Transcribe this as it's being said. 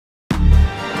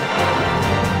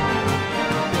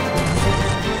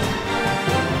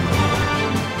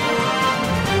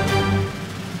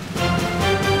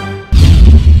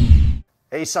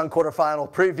ASUN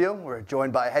quarterfinal preview. We're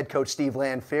joined by head coach Steve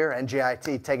Lanpher,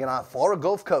 NJIT taking on Florida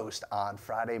Gulf Coast on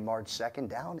Friday, March 2nd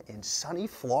down in sunny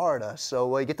Florida.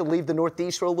 So you get to leave the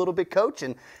Northeast for a little bit, Coach,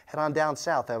 and head on down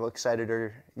south. How excited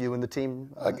are you and the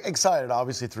team? Excited.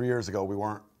 Obviously, 3 years ago we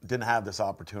didn't have this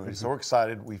opportunity. So we're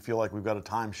excited. We feel like we've got a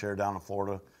timeshare down in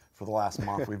Florida for the last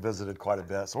month. We visited quite a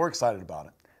bit, so we're excited about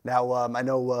it. Now, I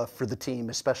know for the team,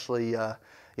 especially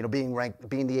being ranked,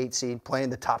 being the 8th seed, playing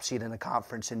the top seed in the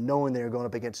conference, and knowing they're going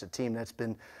up against a team that's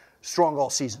been strong all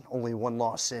season, only one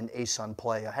loss in ASUN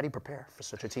play. How do you prepare for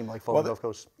such a team like Florida Gulf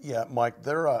Coast? Yeah, Mike,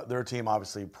 they're a team,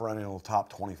 obviously perennial top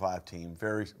 25 team,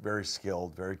 very, very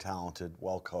skilled, very talented,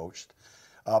 well coached.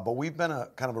 But we've been a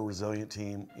kind of a resilient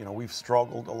team. We've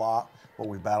struggled a lot, but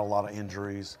we've battled a lot of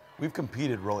injuries. We've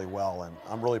competed really well, and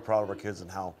I'm really proud of our kids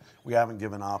and how we haven't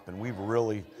given up. And we've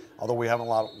really, although we haven't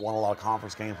won a lot of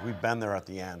conference games, we've been there at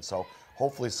the end. So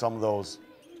hopefully some of those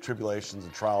tribulations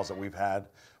and trials that we've had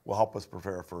will help us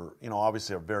prepare for,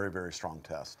 obviously a very, very strong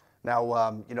test.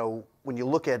 Now, when you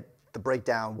look at the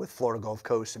breakdown with Florida Gulf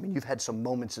Coast, you've had some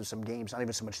moments in some games, not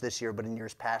even so much this year, but in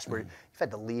years past, where you've had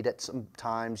to lead at some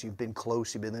times, you've been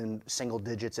close, you've been in single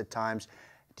digits at times.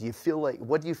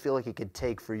 What do you feel like it could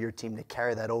take for your team to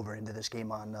carry that over into this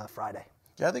game on Friday?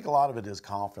 Yeah, I think a lot of it is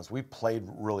confidence. We played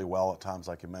really well at times,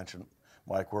 like you mentioned,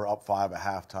 Mike. We're up 5 at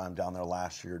halftime down there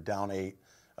last year, down 8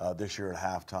 this year at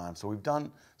halftime. So we've done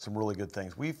some really good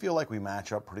things. We feel like we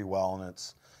match up pretty well, and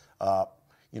it's,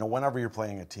 whenever you're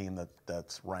playing a team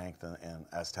that's ranked and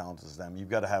as talented as them, you've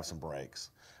got to have some breaks.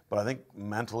 But I think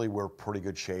mentally we're pretty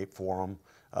good shape for them.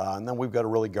 And then we've got to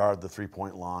really guard the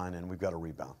three-point line, and we've got to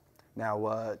rebound.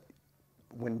 Now,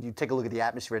 when you take a look at the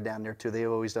atmosphere down there, too, they've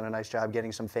always done a nice job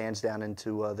getting some fans down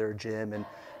into their gym and,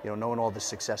 knowing all the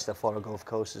success that Florida Gulf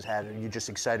Coast has had. Are you just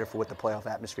excited for what the playoff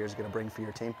atmosphere is going to bring for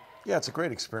your team? Yeah, it's a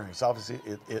great experience. Obviously,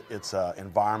 it's an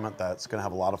environment that's going to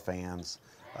have a lot of fans.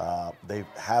 They've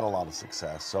had a lot of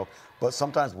success. But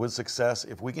sometimes with success,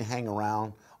 if we can hang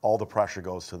around, all the pressure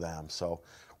goes to them. So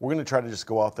we're going to try to just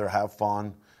go out there, have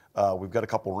fun. We've got a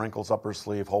couple wrinkles up our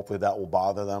sleeve. Hopefully that will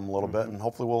bother them a little bit, and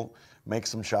hopefully we'll make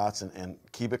some shots and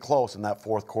keep it close. In that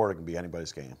fourth quarter, it can be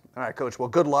anybody's game. All right, Coach. Well,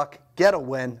 good luck. Get a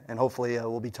win, and hopefully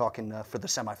we'll be talking for the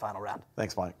semifinal round.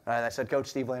 Thanks, Mike. All right, that's head coach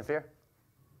Steve Lanpher.